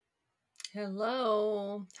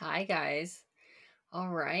Hello. Hi guys. All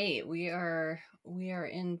right. We are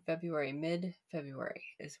in February, mid-February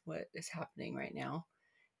is what is happening right now.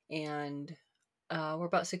 And we're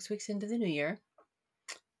about 6 weeks into the new year.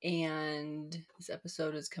 And this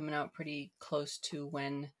episode is coming out pretty close to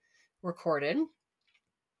when recorded.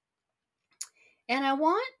 And I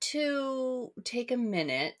want to take a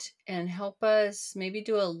minute and help us maybe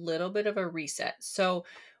do a little bit of a reset. So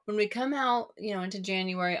when we come out, into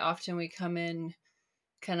January, often we come in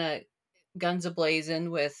kind of guns ablazing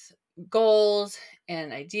with goals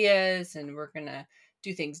and ideas, and we're going to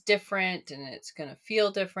do things different and it's going to feel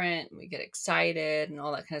different. And we get excited and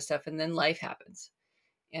all that kind of stuff. And then life happens.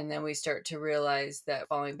 And then we start to realize that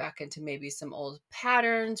falling back into maybe some old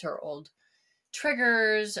patterns or old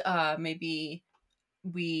triggers, maybe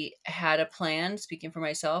we had a plan, speaking for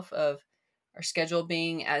myself, of our schedule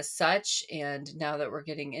being as such. And now that we're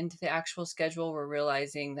getting into the actual schedule, we're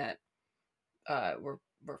realizing that we're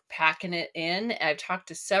packing it in. I've talked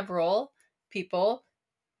to several people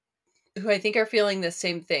who I think are feeling the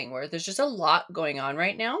same thing, where there's just a lot going on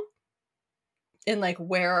right now. And like,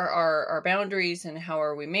 where are our boundaries and how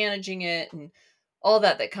are we managing it and all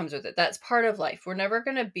that comes with it. That's part of life. We're never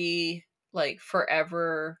going to be like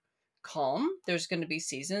forever calm. There's going to be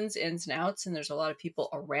seasons, ins and outs, and there's a lot of people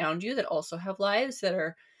around you that also have lives that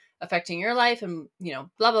are affecting your life and,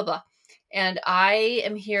 blah, blah, blah. And I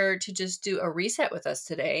am here to just do a reset with us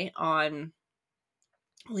today on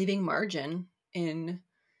leaving margin in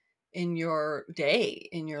your day,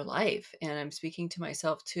 in your life. And I'm speaking to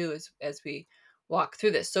myself too as we walk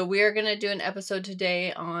through this. So we are going to do an episode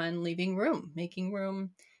today on leaving room, making room,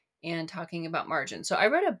 and talking about margin. So I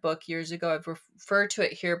read a book years ago. I've referred to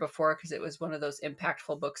it here before because it was one of those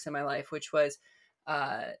impactful books in my life, which was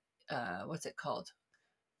uh what's it called?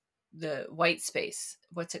 The White Space.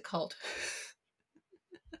 What's it called?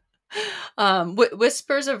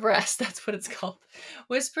 Whispers of Rest. That's what it's called.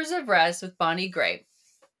 Whispers of Rest with Bonnie Gray.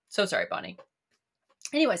 So sorry, Bonnie.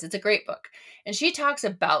 Anyways, it's a great book. And she talks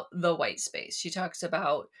about the white space. She talks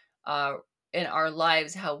about in our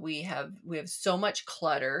lives how we have so much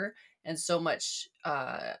clutter and so much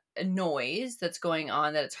noise that's going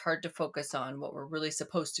on that it's hard to focus on what we're really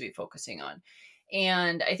supposed to be focusing on.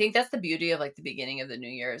 And I think that's the beauty of like the beginning of the new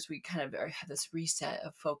year is we kind of have this reset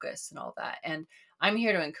of focus and all that. And I'm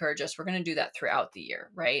here to encourage us. We're going to do that throughout the year,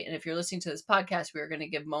 right? And if you're listening to this podcast, we're going to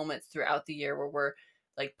give moments throughout the year where we're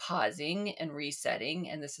like pausing and resetting,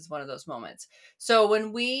 and this is one of those moments. So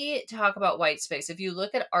when we talk about white space, if you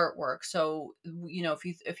look at artwork, so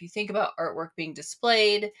if you think about artwork being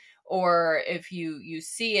displayed, or if you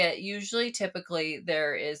see it, usually typically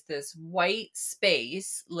there is this white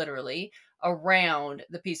space literally around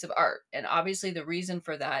the piece of art. And obviously the reason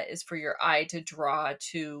for that is for your eye to draw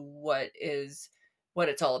to what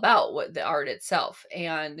it's all about, what the art itself.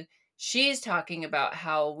 And she's talking about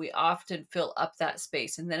how we often fill up that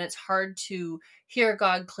space and then it's hard to hear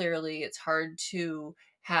God clearly. It's hard to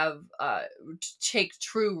have take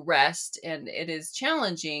true rest, and it is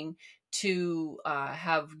challenging to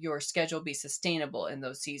have your schedule be sustainable in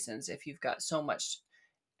those seasons if you've got so much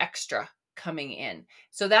extra coming in.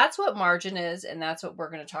 So that's what margin is, and that's what we're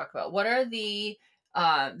going to talk about. What are the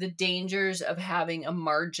dangers of having a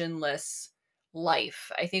marginless life?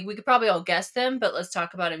 I think we could probably all guess them, but let's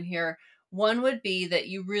talk about them here. One would be that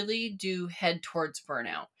you really do head towards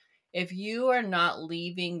burnout. If you are not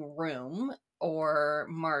leaving room or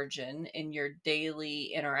margin in your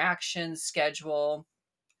daily interactions, schedule,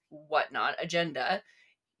 whatnot, agenda,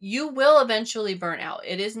 you will eventually burn out.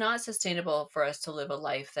 It is not sustainable for us to live a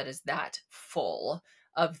life that is that full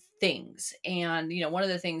of things. And, one of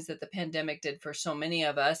the things that the pandemic did for so many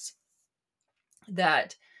of us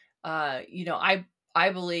that, I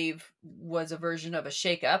believe was a version of a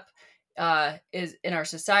shakeup, is in our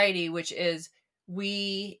society, which is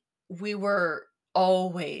we were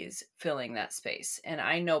always filling that space. And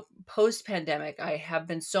I know post pandemic, I have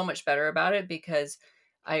been so much better about it because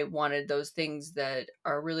I wanted those things that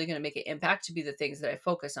are really going to make an impact to be the things that I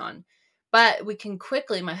focus on. But we can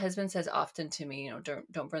quickly, my husband says often to me,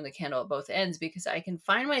 don't burn the candle at both ends, because I can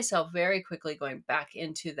find myself very quickly going back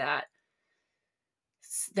into that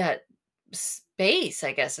space,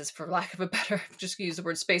 I guess, is for lack of a better, I'm just gonna use the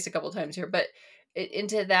word space a couple of times here, but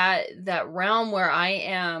into that realm where I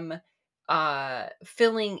am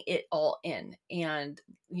filling it all in. And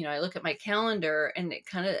I look at my calendar and it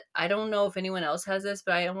kind of, I don't know if anyone else has this,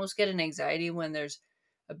 but I almost get an anxiety when there's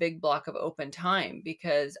a big block of open time,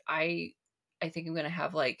 because I think I'm going to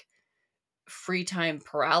have like free time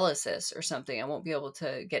paralysis or something. I won't be able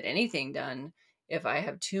to get anything done if I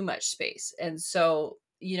have too much space. And so,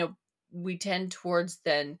 we tend towards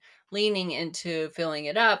then leaning into filling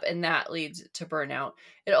it up, and that leads to burnout.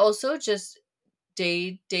 It also just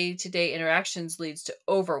day-to-day interactions leads to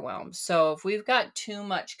overwhelm. So if we've got too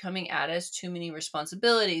much coming at us, too many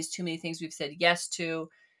responsibilities, too many things we've said yes to,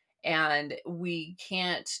 and we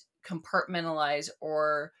can't compartmentalize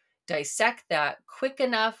or dissect that quick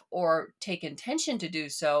enough or take intention to do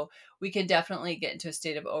so, we can definitely get into a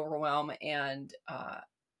state of overwhelm, and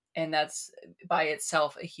that's by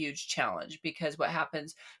itself a huge challenge, because what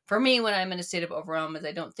happens for me when I'm in a state of overwhelm is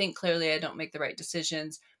I don't think clearly, I don't make the right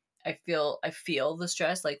decisions. I feel the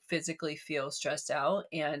stress, like physically feel stressed out,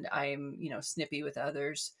 and I'm, snippy with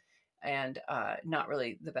others, and not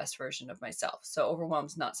really the best version of myself. So overwhelm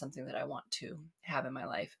is not something that I want to have in my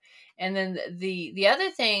life. And then the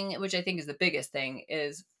other thing, which I think is the biggest thing,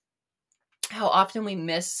 is how often we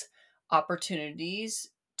miss opportunities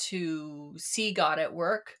to see God at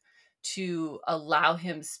work, to allow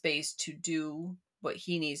him space to do what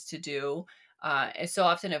he needs to do. And so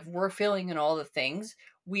often, if we're filling in all the things,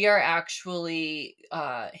 we are actually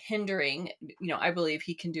hindering. I believe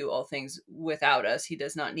he can do all things without us. He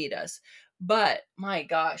does not need us. But my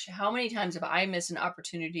gosh, how many times have I missed an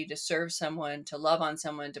opportunity to serve someone, to love on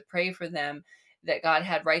someone, to pray for them, that God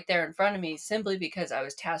had right there in front of me, simply because I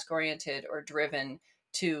was task oriented or driven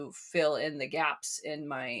to fill in the gaps in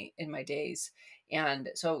my days. And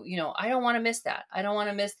so, I don't want to miss that. I don't want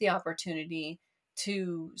to miss the opportunity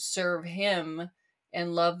to serve him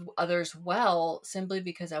and love others well, simply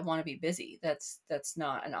because I want to be busy. That's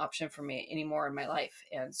not an option for me anymore in my life.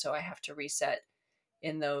 And so I have to reset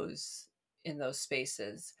in those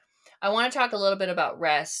spaces. I want to talk a little bit about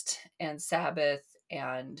rest and Sabbath,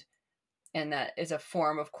 and that is a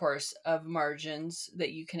form, of course, of margins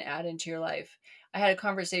that you can add into your life. I had a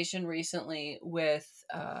conversation recently with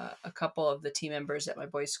a couple of the team members at my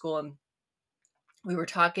boys' school, and we were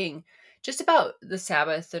talking just about the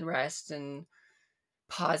Sabbath and rest and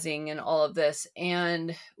pausing and all of this.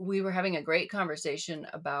 And we were having a great conversation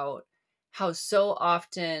about how so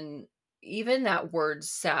often, even that word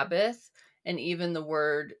Sabbath and even the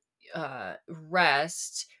word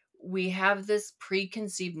rest, we have this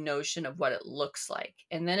preconceived notion of what it looks like.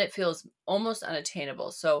 And then it feels almost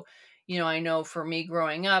unattainable. So, I know for me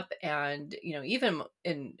growing up, and, even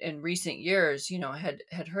in recent years,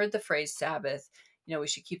 had heard the phrase Sabbath. We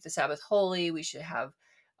should keep the Sabbath holy. We should have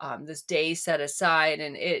this day set aside,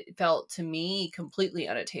 and it felt to me completely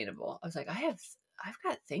unattainable. I was like, I've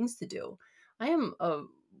got things to do. I am a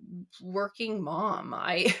working mom.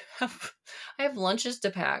 I have lunches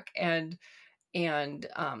to pack, and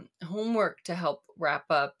homework to help wrap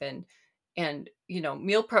up, and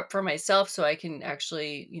meal prep for myself, so I can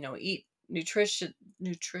actually eat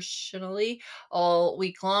nutritionally all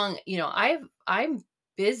week long. I'm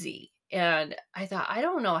busy, and I thought, I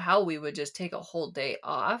don't know how we would just take a whole day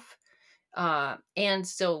off and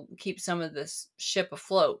still keep some of this ship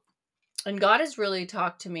afloat. And God has really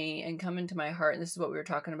talked to me and come into my heart, and this is what we were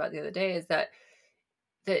talking about the other day, is that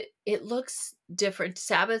it looks different.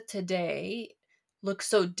 Sabbath today looks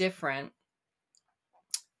so different,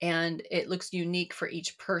 and it looks unique for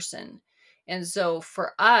each person. And so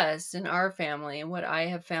for us and our family, and what I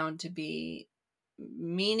have found to be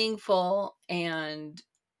meaningful and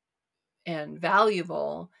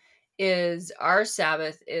valuable, is our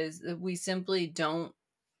Sabbath is that we simply don't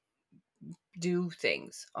do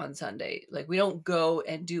things on Sunday. Like, we don't go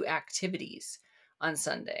and do activities on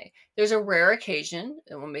Sunday. There's a rare occasion,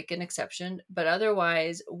 and we'll make an exception, but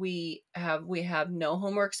otherwise we have no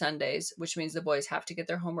homework Sundays, which means the boys have to get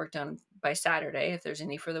their homework done by Saturday if there's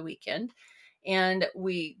any for the weekend. And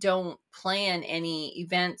we don't plan any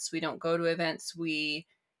events. We don't go to events. We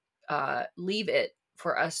leave it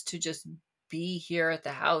for us to just be here at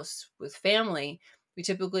the house with family. We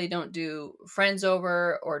typically don't do friends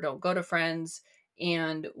over or don't go to friends,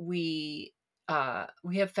 and we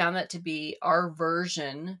have found that to be our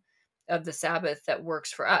version of the Sabbath that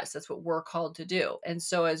works for us. That's what we're called to do. And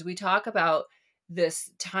so as we talk about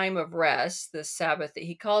this time of rest, this Sabbath that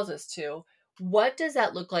he calls us to, what does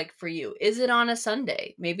that look like for you? Is it on a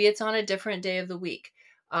Sunday? Maybe it's on a different day of the week.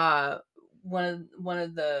 One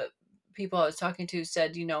of the people I was talking to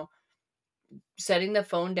said, setting the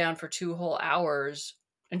phone down for 2 whole hours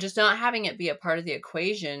and just not having it be a part of the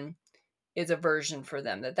equation is a version for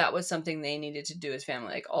them, that was something they needed to do as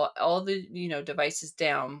family, like all the, devices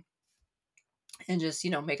down, and just,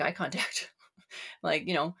 make eye contact, like,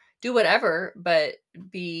 do whatever, but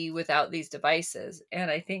be without these devices. And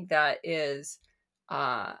uh, I think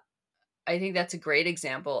that's a great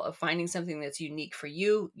example of finding something that's unique for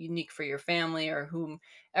you, unique for your family, or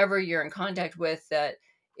whomever you're in contact with, that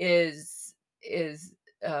is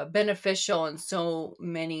beneficial in so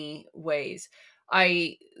many ways.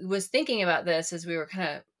 I was thinking about this as we were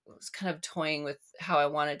kind of toying with how I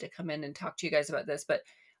wanted to come in and talk to you guys about this, but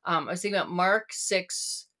I was thinking about Mark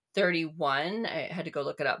 6:31. I had to go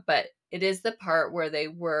look it up, but it is the part where they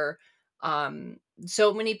were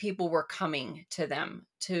so many people were coming to them,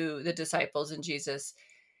 to the disciples and Jesus.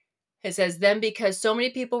 It says, then because so many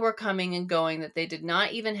people were coming and going that they did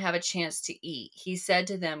not even have a chance to eat, he said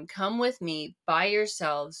to them, come with me by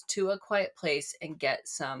yourselves to a quiet place and get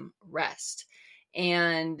some rest.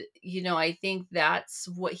 And, I think that's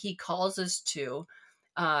what he calls us to.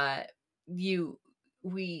 Uh, you,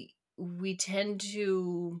 we tend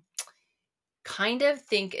to kind of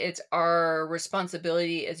think it's our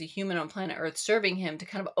responsibility as a human on planet Earth serving him to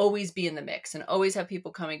kind of always be in the mix and always have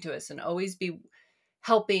people coming to us and always be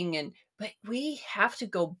helping, but we have to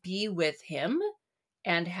go be with him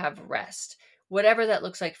and have rest, whatever that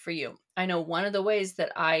looks like for you. I know one of the ways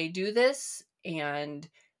that I do this, and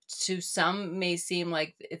to some may seem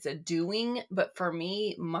like it's a doing, but for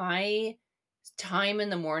me, my time in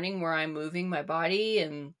the morning where I'm moving my body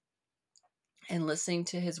and listening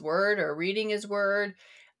to his word or reading his word,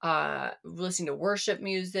 listening to worship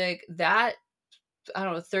music, that, I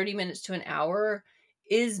don't know, 30 minutes to an hour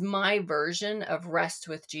is my version of rest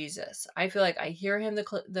with Jesus. I feel like I hear him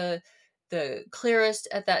the clearest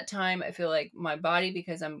at that time. I feel like my body,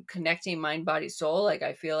 because I'm connecting mind, body, soul, like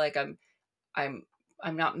I feel like I'm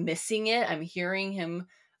I'm not missing it. I'm hearing him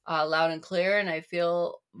loud and clear, and I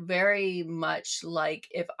feel very much like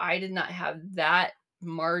if I did not have that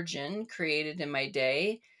margin created in my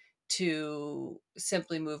day to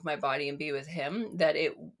simply move my body and be with him, that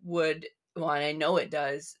it would, well, and I know it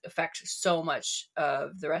does affect so much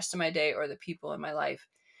of the rest of my day or the people in my life.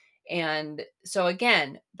 And so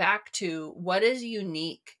again, back to what is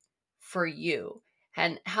unique for you,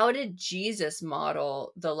 and how did Jesus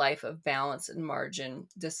model the life of balance and margin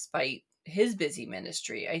despite his busy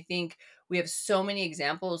ministry? I think we have so many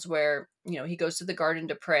examples where, he goes to the garden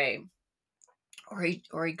to pray,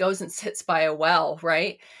 or he goes and sits by a well,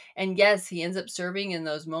 right? And yes, he ends up serving in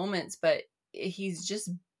those moments, but he's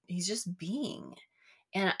just being.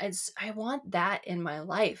 And I want that in my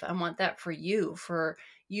life. I want that for you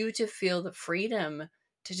to feel the freedom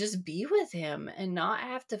to just be with him and not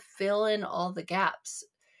have to fill in all the gaps.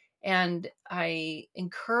 And I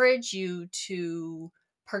encourage you to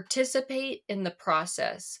participate in the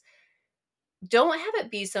process. Don't have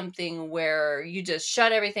it be something where you just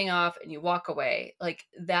shut everything off and you walk away. Like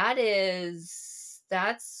that's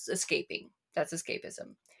escaping. That's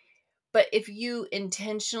escapism. But if you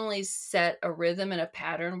intentionally set a rhythm and a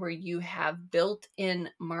pattern where you have built in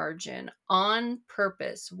margin on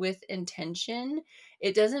purpose with intention,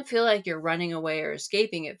 it doesn't feel like you're running away or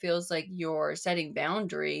escaping. It feels like you're setting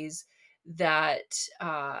boundaries that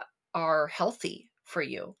are healthy for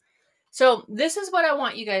you. So this is what I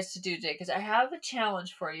want you guys to do today, because I have a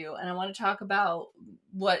challenge for you and I want to talk about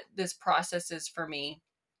what this process is for me.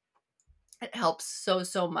 It helps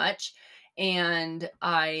so much, and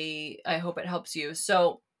I hope it helps you.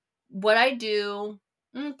 So what I do,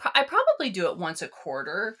 I probably do it once a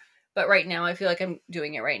quarter, but right now I feel like I'm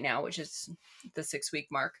doing it right now, which is the 6-week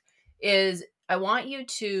mark. Is I want you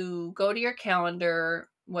to go to your calendar,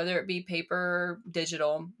 whether it be paper or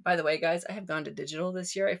digital. By the way, guys, I have gone to digital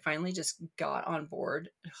this year. I finally just got on board.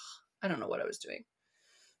 Ugh, I don't know what I was doing.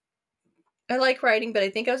 I like writing, but I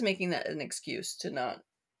think I was making that an excuse to not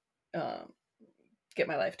um, get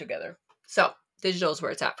my life together. So digital is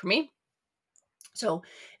where it's at for me. So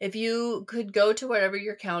if you could go to whatever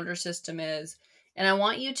your calendar system is, and I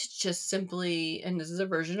want you to just simply, and this is a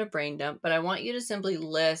version of brain dump, but I want you to simply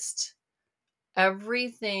list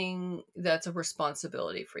everything that's a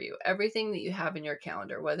responsibility for you, everything that you have in your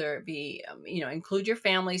calendar, whether it be, include your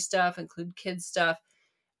family stuff, include kids stuff,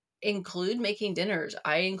 include making dinners.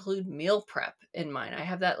 I include meal prep in mine. I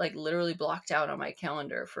have that like literally blocked out on my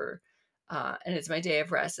calendar for, and it's my day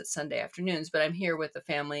of rest. It's Sunday afternoons, but I'm here with the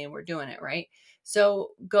family and we're doing it, right?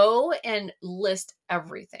 So go and list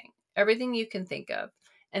everything you can think of.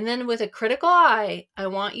 And then with a critical eye, I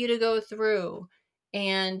want you to go through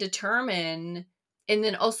and determine, and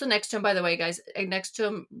then also next to them, by the way, guys, next to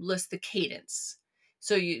them, list the cadence.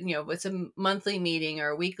 So it's a monthly meeting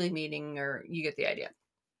or a weekly meeting, or you get the idea.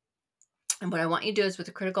 And what I want you to do is, with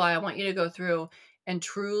a critical eye, I want you to go through and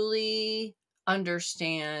truly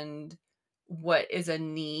understand what is a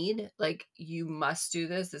need. Like, you must do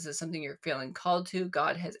this. This is something you're feeling called to.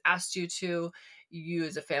 God has asked you to. You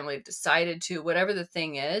as a family have decided to. Whatever the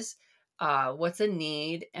thing is, what's a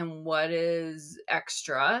need and what is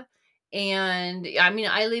extra. And I mean,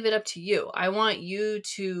 I leave it up to you. I want you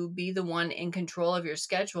to be the one in control of your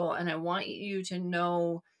schedule. And I want you to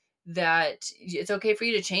know that it's okay for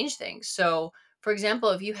you to change things. So, for example,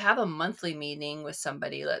 if you have a monthly meeting with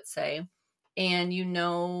somebody, let's say, and you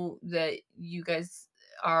know that you guys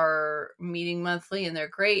are meeting monthly and they're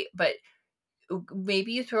great, but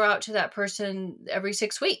maybe you throw out to that person every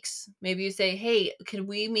 6 weeks. Maybe you say, hey, can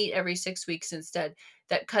we meet every 6 weeks instead?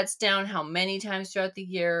 That cuts down how many times throughout the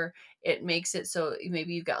year. It makes it so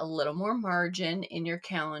maybe you've got a little more margin in your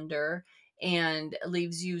calendar and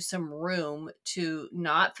leaves you some room to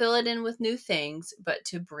not fill it in with new things, but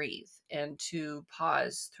to breathe and to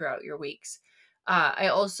pause throughout your weeks. I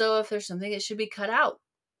also, if there's something that should be cut out,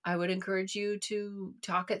 I would encourage you to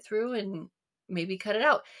talk it through and maybe cut it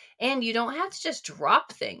out. And you don't have to just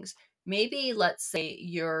drop things. Maybe let's say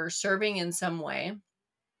you're serving in some way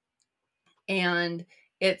and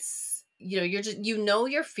it's you're just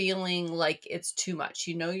you're feeling like it's too much.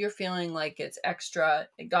 You're feeling like it's extra.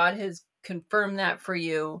 God has confirmed that for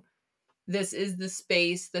you. This is the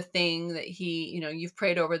space, the thing that you've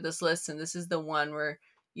prayed over this list, and this is the one where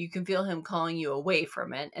you can feel him calling you away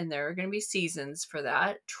from it. And there are going to be seasons for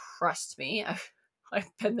that. Trust me. I've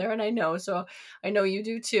been there and I know. So I know you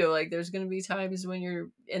do too. Like there's going to be times when you're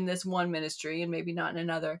in this one ministry and maybe not in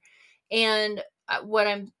another. And what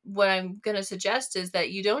I'm going to suggest is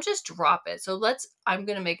that you don't just drop it. So I'm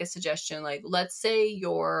going to make a suggestion. Like, let's say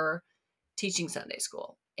you're teaching Sunday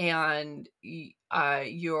school and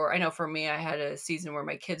I know for me, I had a season where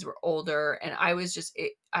my kids were older and I was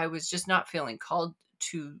just not feeling called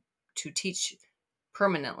to teach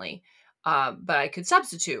permanently. But I could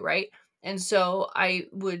substitute, right? And so I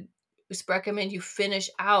would recommend you finish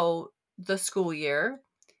out the school year,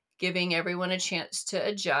 giving everyone a chance to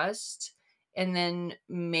adjust, and then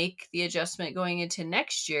make the adjustment going into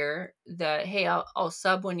next year that, hey, I'll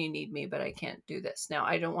sub when you need me, but I can't do this. Now,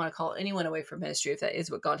 I don't want to call anyone away from ministry if that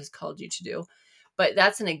is what God has called you to do. But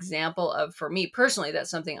that's an example of, for me personally,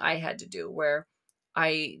 that's something I had to do where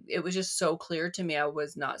it was just so clear to me I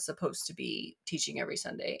was not supposed to be teaching every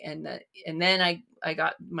Sunday. And then I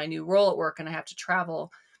got my new role at work and I have to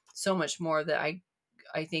travel so much more that I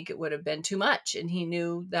think it would have been too much. And he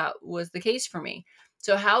knew that was the case for me.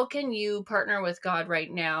 So how can you partner with God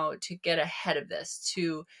right now to get ahead of this,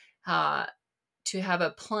 uh, to have a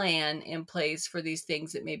plan in place for these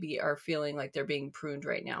things that maybe are feeling like they're being pruned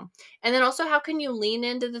right now? And then also, how can you lean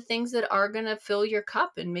into the things that are going to fill your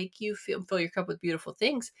cup and make you fill your cup with beautiful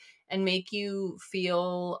things and make you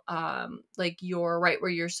feel like you're right where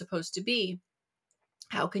you're supposed to be?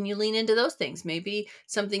 How can you lean into those things? Maybe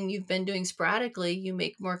something you've been doing sporadically, you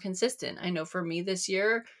make more consistent. I know for me this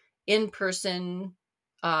year, in-person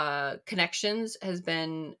connections has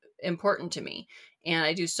been important to me. And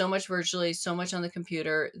I do so much virtually, so much on the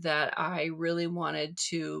computer that I really wanted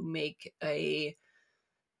to make an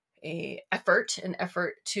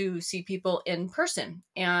effort to see people in person.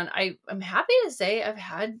 And I'm happy to say I've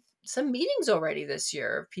had some meetings already this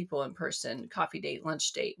year of people in person, coffee date,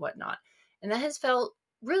 lunch date, whatnot. And that has felt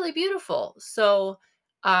really beautiful. So,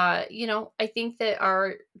 I think that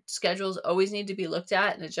our schedules always need to be looked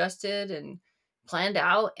at and adjusted and planned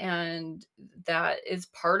out. And that is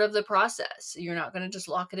part of the process. You're not going to just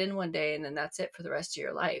lock it in one day and then that's it for the rest of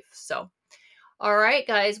your life. So, all right,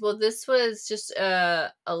 guys. Well, this was just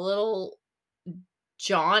a little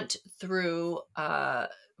jaunt through a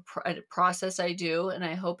process I do, and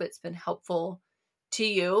I hope it's been helpful to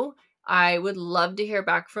you. I would love to hear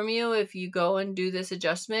back from you if you go and do this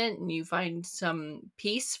adjustment and you find some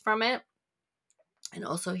peace from it. And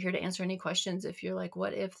also here to answer any questions if you're like,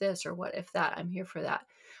 what if this or what if that? I'm here for that.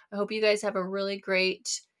 I hope you guys have a really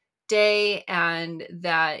great day and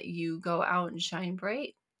that you go out and shine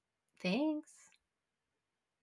bright. Thanks.